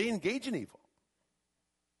 they engage in evil.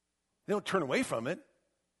 They don't turn away from it.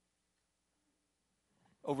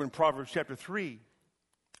 Over in Proverbs chapter 3,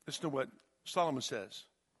 listen to what Solomon says.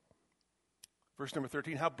 Verse number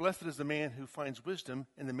 13, how blessed is the man who finds wisdom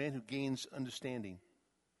and the man who gains understanding.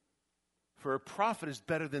 For a prophet is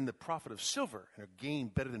better than the profit of silver, and her gain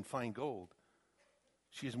better than fine gold.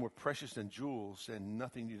 She is more precious than jewels, and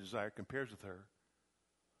nothing you desire compares with her.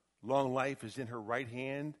 Long life is in her right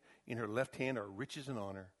hand, in her left hand are riches and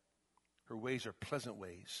honor. Her ways are pleasant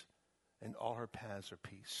ways, and all her paths are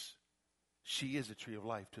peace. She is a tree of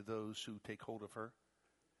life to those who take hold of her,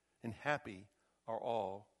 and happy are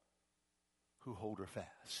all who hold her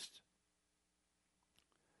fast.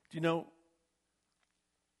 Do you know,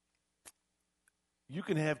 you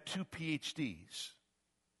can have 2 PhDs,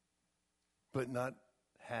 but not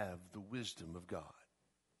have the wisdom of God.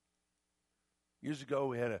 Years ago,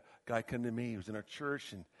 we had a guy come to me. He was in our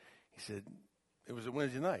church, and he said, it was a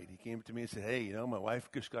Wednesday night. He came to me and said, hey, you know, my wife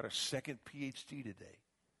just got her 2nd PhD today.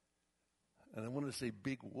 And I wanted to say,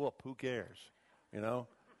 big whoop, who cares? You know?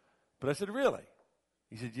 But I said, really?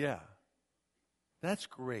 He said, yeah. That's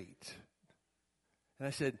great. And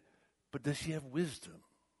I said, but does she have wisdom?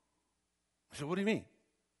 I said, what do you mean?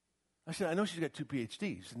 I said, I know she's got 2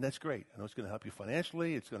 PhDs, and that's great. I know it's going to help you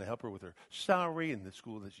financially. It's going to help her with her salary and the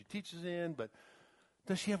school that she teaches in, but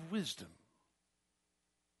does she have wisdom?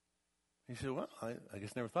 He said, well, I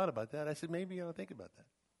guess never thought about that. I said, maybe you ought to think about that.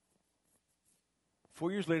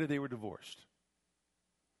 4 years later, they were divorced.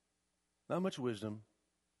 Not much wisdom,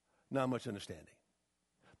 not much understanding.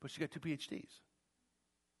 But she got 2 PhDs.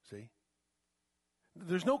 See?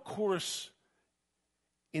 There's no course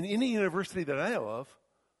in any university that I know of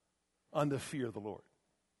on the fear of the Lord.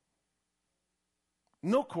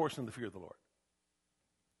 No course on the fear of the Lord.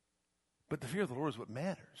 But the fear of the Lord is what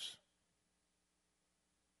matters.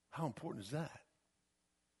 How important is that?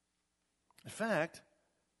 In fact,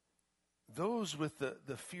 those with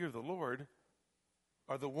the fear of the Lord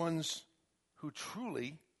are the ones who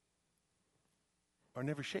truly are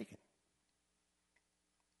never shaken.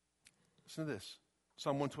 Listen to this.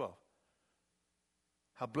 Psalm 112.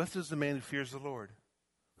 How blessed is the man who fears the Lord,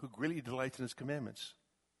 who greatly delights in his commandments.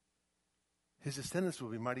 His descendants will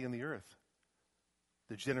be mighty on the earth.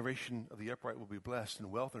 The generation of the upright will be blessed,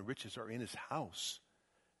 and wealth and riches are in his house,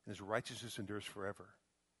 and his righteousness endures forever.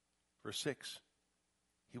 Verse 6.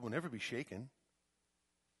 He will never be shaken.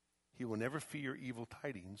 He will never fear evil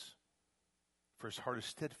tidings, for his heart is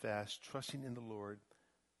steadfast, trusting in the Lord.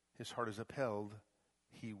 His heart is upheld.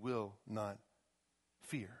 He will not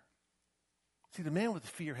fear. See, the man with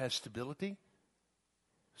fear has stability,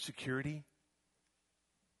 security,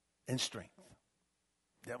 and strength.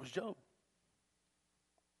 That was Job.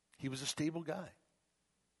 He was a stable guy.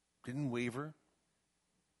 Didn't waver.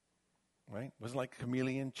 Right? Wasn't like a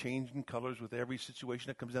chameleon, changing colors with every situation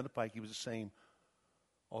that comes down the pike. He was the same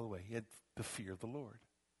all the way. He had the fear of the Lord.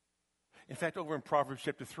 In fact, over in Proverbs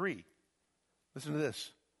chapter 3, listen to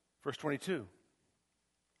this. Verse 22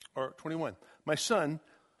 or 21. My son,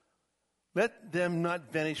 let them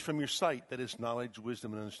not vanish from your sight, that is knowledge,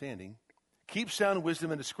 wisdom, and understanding. Keep sound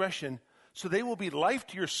wisdom and discretion, so they will be life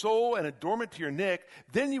to your soul and adornment to your neck.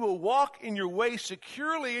 Then you will walk in your way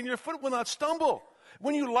securely, and your foot will not stumble.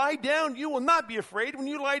 When you lie down, you will not be afraid. When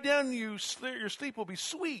you lie down, your sleep will be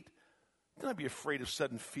sweet. Do not be afraid of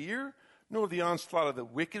sudden fear, nor the onslaught of the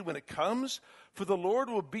wicked when it comes. For the Lord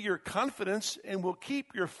will be your confidence and will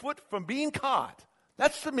keep your foot from being caught.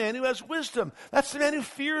 That's the man who has wisdom. That's the man who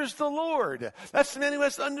fears the Lord. That's the man who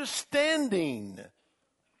has understanding.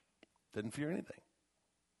 Doesn't fear anything.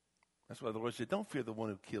 That's why the Lord said, don't fear the one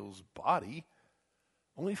who kills body.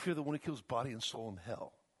 Only fear the one who kills body and soul in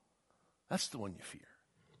hell. That's the one you fear.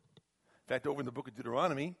 In fact, over in the book of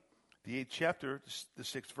Deuteronomy, the 8th chapter, the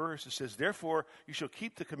 6th verse, it says, therefore you shall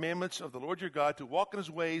keep the commandments of the Lord your God to walk in his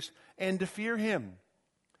ways and to fear him.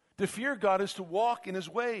 To fear God is to walk in his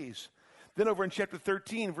ways. Then over in chapter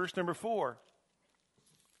 13, verse number 4,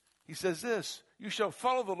 he says this, you shall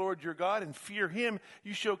follow the Lord your God and fear him.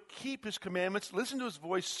 You shall keep his commandments, listen to his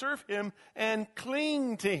voice, serve him, and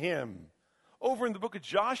cling to him. Over in the book of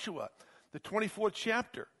Joshua, the 24th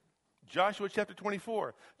chapter, Joshua chapter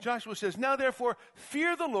 24, Joshua says, now therefore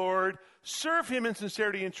fear the Lord, serve him in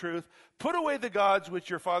sincerity and truth, put away the gods which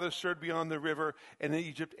your fathers served beyond the river and in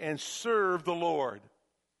Egypt, and serve the Lord.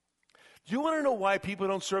 Do you want to know why people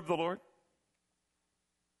don't serve the Lord?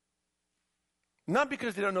 Not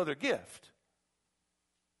because they don't know their gift.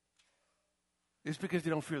 It's because they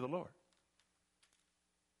don't fear the Lord.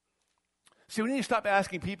 See, we need to stop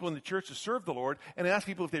asking people in the church to serve the Lord and ask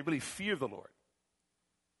people if they really fear the Lord.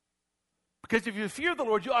 Because if you fear the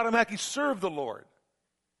Lord, you automatically serve the Lord.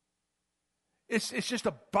 It's just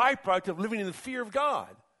a byproduct of living in the fear of God.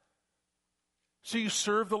 So you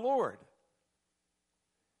serve the Lord.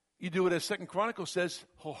 You do it, as 2 Chronicles says,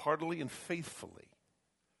 wholeheartedly and faithfully.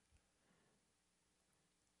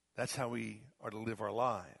 That's how we are to live our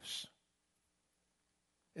lives.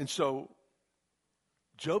 And so,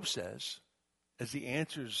 Job says, as he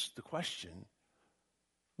answers the question,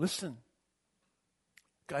 listen,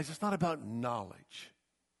 guys, it's not about knowledge.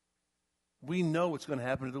 We know what's going to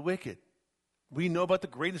happen to the wicked. We know about the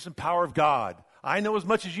greatness and power of God. I know as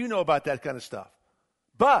much as you know about that kind of stuff.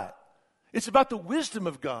 But it's about the wisdom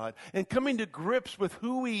of God and coming to grips with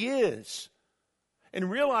who he is and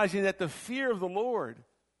realizing that the fear of the Lord,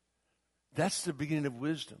 that's the beginning of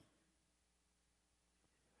wisdom.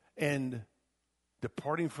 And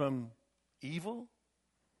departing from evil,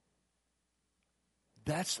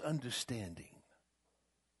 that's understanding.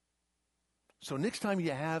 So next time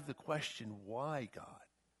you have the question, why God?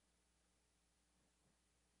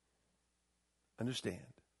 Understand,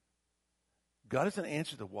 God doesn't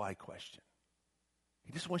answer the why question.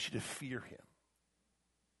 He just wants you to fear him.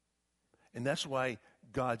 And that's why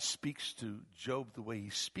God speaks to Job the way he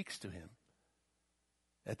speaks to him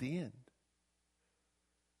at the end.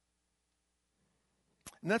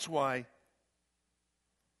 And that's why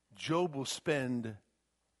Job will spend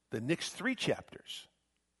the next 3 chapters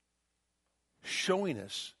showing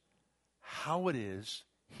us how it is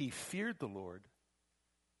he feared the Lord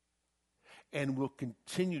and will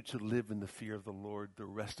continue to live in the fear of the Lord the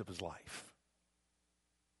rest of his life.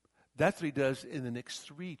 That's what he does in the next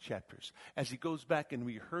 3 chapters. As he goes back and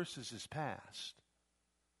rehearses his past,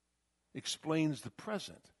 explains the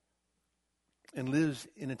present, and lives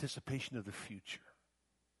in anticipation of the future.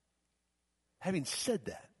 Having said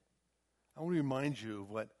that, I want to remind you of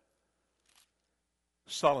what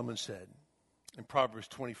Solomon said in Proverbs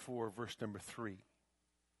 24, verse number 3.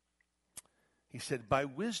 He said, by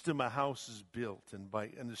wisdom a house is built, and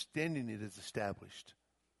by understanding it is established.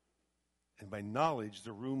 And by knowledge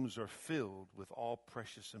the rooms are filled with all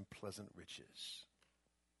precious and pleasant riches.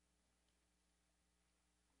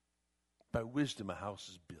 By wisdom a house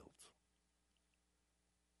is built.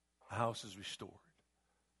 A house is restored.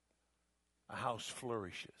 A house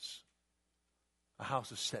flourishes. A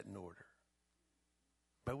house is set in order.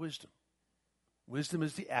 By wisdom. Wisdom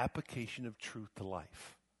is the application of truth to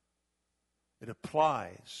life. It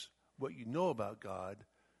applies what you know about God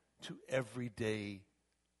to everyday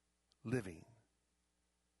living.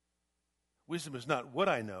 Wisdom is not what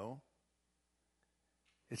I know.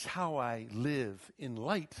 It's how I live in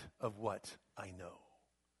light of what I know.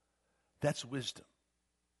 That's wisdom.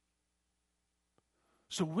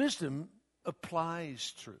 So wisdom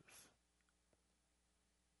applies truth.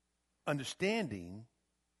 Understanding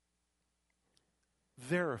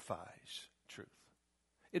verifies truth.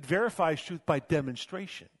 It verifies truth by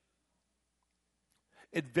demonstration.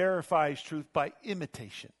 It verifies truth by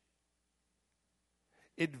imitation.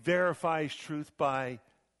 It verifies truth by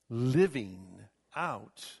living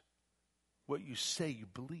out what you say you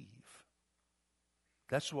believe.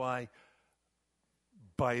 That's why,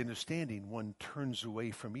 by understanding, one turns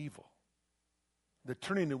away from evil. The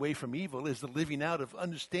turning away from evil is the living out of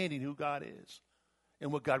understanding who God is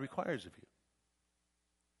and what God requires of you.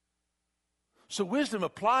 So wisdom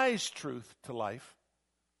applies truth to life.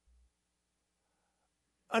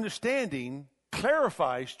 Understanding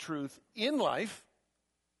clarifies truth in life.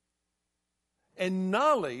 And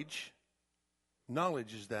knowledge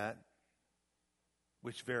is that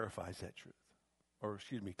which verifies that truth.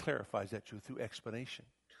 Clarifies that truth through explanation.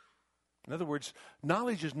 In other words,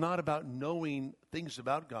 knowledge is not about knowing things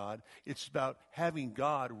about God. It's about having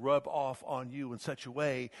God rub off on you in such a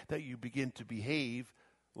way that you begin to behave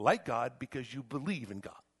like God because you believe in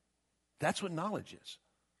God. That's what knowledge is.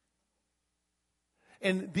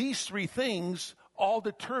 And these three things all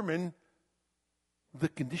determine the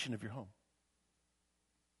condition of your home.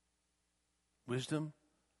 Wisdom,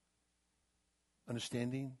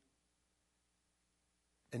 understanding,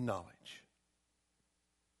 and knowledge.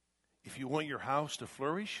 If you want your house to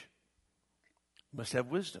flourish, you must have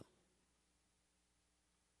wisdom.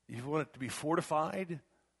 If you want it to be fortified,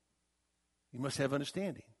 you must have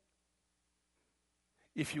understanding.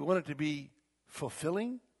 If you want it to be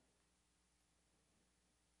fulfilling,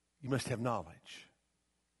 you must have knowledge.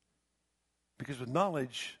 Because with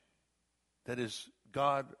knowledge, that is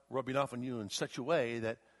God rubbing off on you in such a way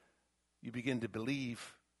that you begin to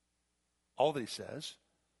believe all that he says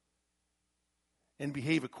and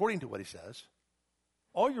behave according to what he says,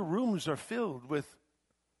 all your rooms are filled with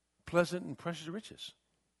pleasant and precious riches.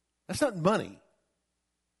 That's not money.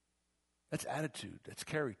 That's attitude. That's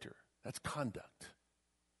character. That's conduct.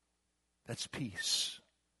 That's peace.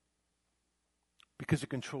 Because it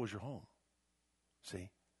controls your home. See?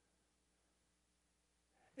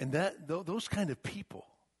 And those kind of people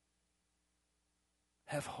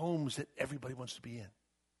have homes that everybody wants to be in.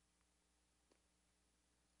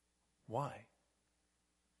 Why?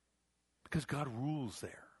 Because God rules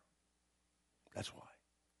there. That's why.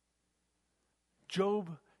 Job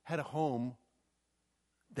had a home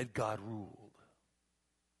that God ruled.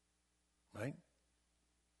 Right?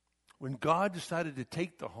 When God decided to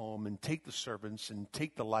take the home and take the servants and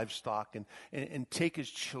take the livestock and take his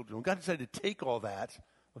children, when God decided to take all that,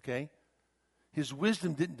 okay, his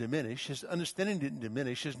wisdom didn't diminish, his understanding didn't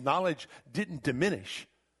diminish, his knowledge didn't diminish.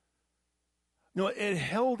 No, it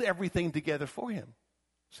held everything together for him.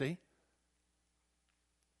 See?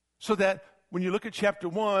 So that when you look at chapter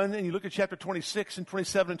 1 and you look at chapter 26 and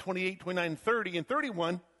 27 and 28, 29 and 30 and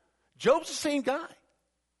 31, Job's the same guy.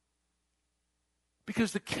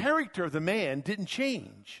 Because the character of the man didn't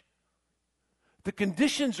change. The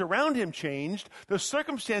conditions around him changed, the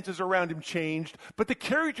circumstances around him changed, but the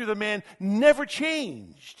character of the man never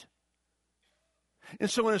changed. And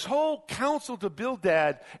so in his whole counsel to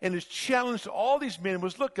Bildad and his challenge to all these men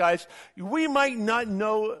was, look guys, we might not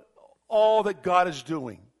know all that God is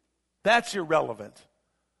doing. That's irrelevant.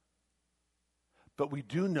 But we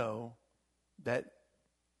do know that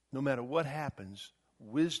no matter what happens,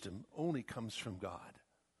 wisdom only comes from God.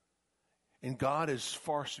 And God is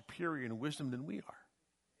far superior in wisdom than we are.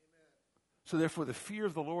 Amen. So therefore, the fear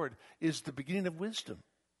of the Lord is the beginning of wisdom.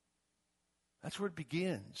 That's where it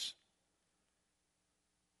begins.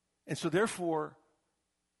 And so therefore,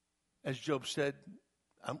 as Job said,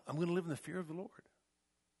 I'm going to live in the fear of the Lord.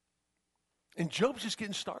 And Job's just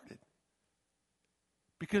getting started.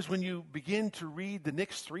 Because when you begin to read the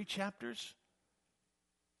next 3 chapters,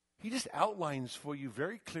 he just outlines for you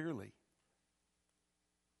very clearly.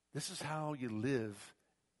 This is how you live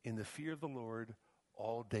in the fear of the Lord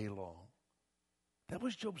all day long. That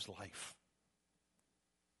was Job's life.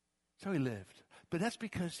 That's how he lived. But that's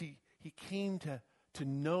because he came to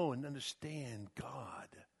know and understand God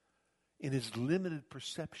in his limited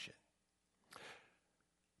perception.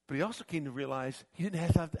 But he also came to realize he didn't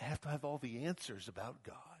have to have all the answers about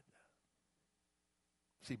God.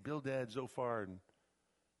 See, Bildad, Zophar, and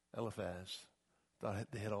Eliphaz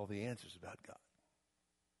thought they had all the answers about God.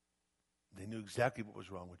 They knew exactly what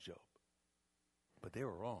was wrong with Job. But they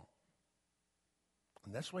were wrong.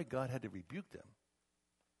 And that's why God had to rebuke them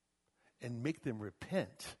and make them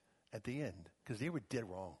repent at the end, because they were dead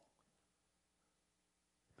wrong.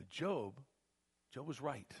 But Job was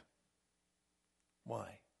right.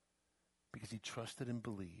 Why? Because he trusted and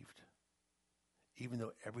believed, even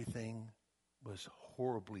though everything was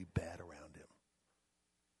horribly bad around him.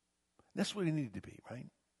 That's what we need to be, right?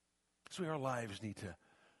 That's the way our lives need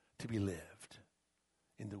to be lived,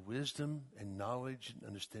 in the wisdom and knowledge and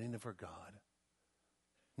understanding of our God.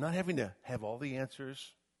 Not having to have all the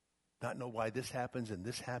answers, not know why this happens and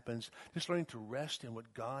this happens, just learning to rest in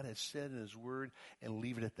what God has said in his word and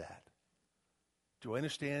leave it at that. Do I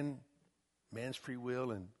understand man's free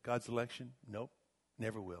will and God's election? Nope,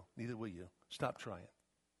 never will. Neither will you. Stop trying.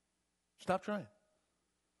 Stop trying.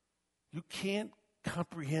 You can't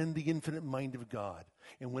comprehend the infinite mind of God.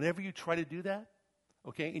 And whenever you try to do that,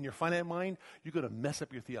 okay, in your finite mind, you're going to mess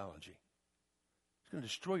up your theology. It's going to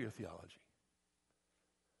destroy your theology.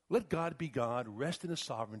 Let God be God, rest in his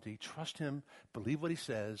sovereignty, trust him, believe what he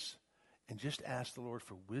says, and just ask the Lord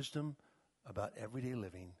for wisdom about everyday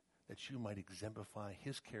living that you might exemplify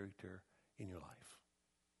his character in your life.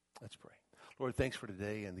 Let's pray. Lord, thanks for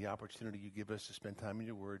today and the opportunity you give us to spend time in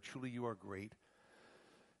your word. Truly, you are great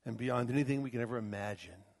and beyond anything we can ever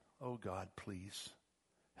imagine. Oh, God, please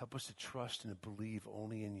help us to trust and to believe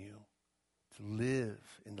only in you, to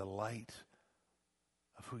live in the light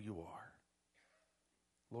of who you are.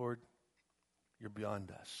 Lord, you're beyond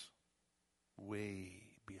us, way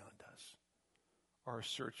beyond us. Our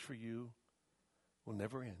search for you will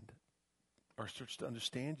never end. Our search to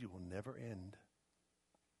understand you will never end,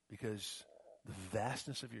 because the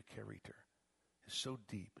vastness of your character is so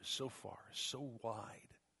deep, is so far, is so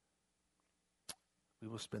wide. We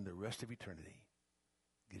will spend the rest of eternity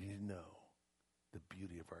getting to know the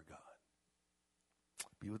beauty of our God.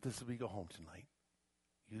 Be with us as we go home tonight.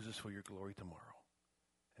 Use us for your glory tomorrow.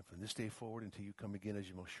 And from this day forward until you come again, as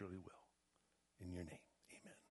you most surely will. In your name.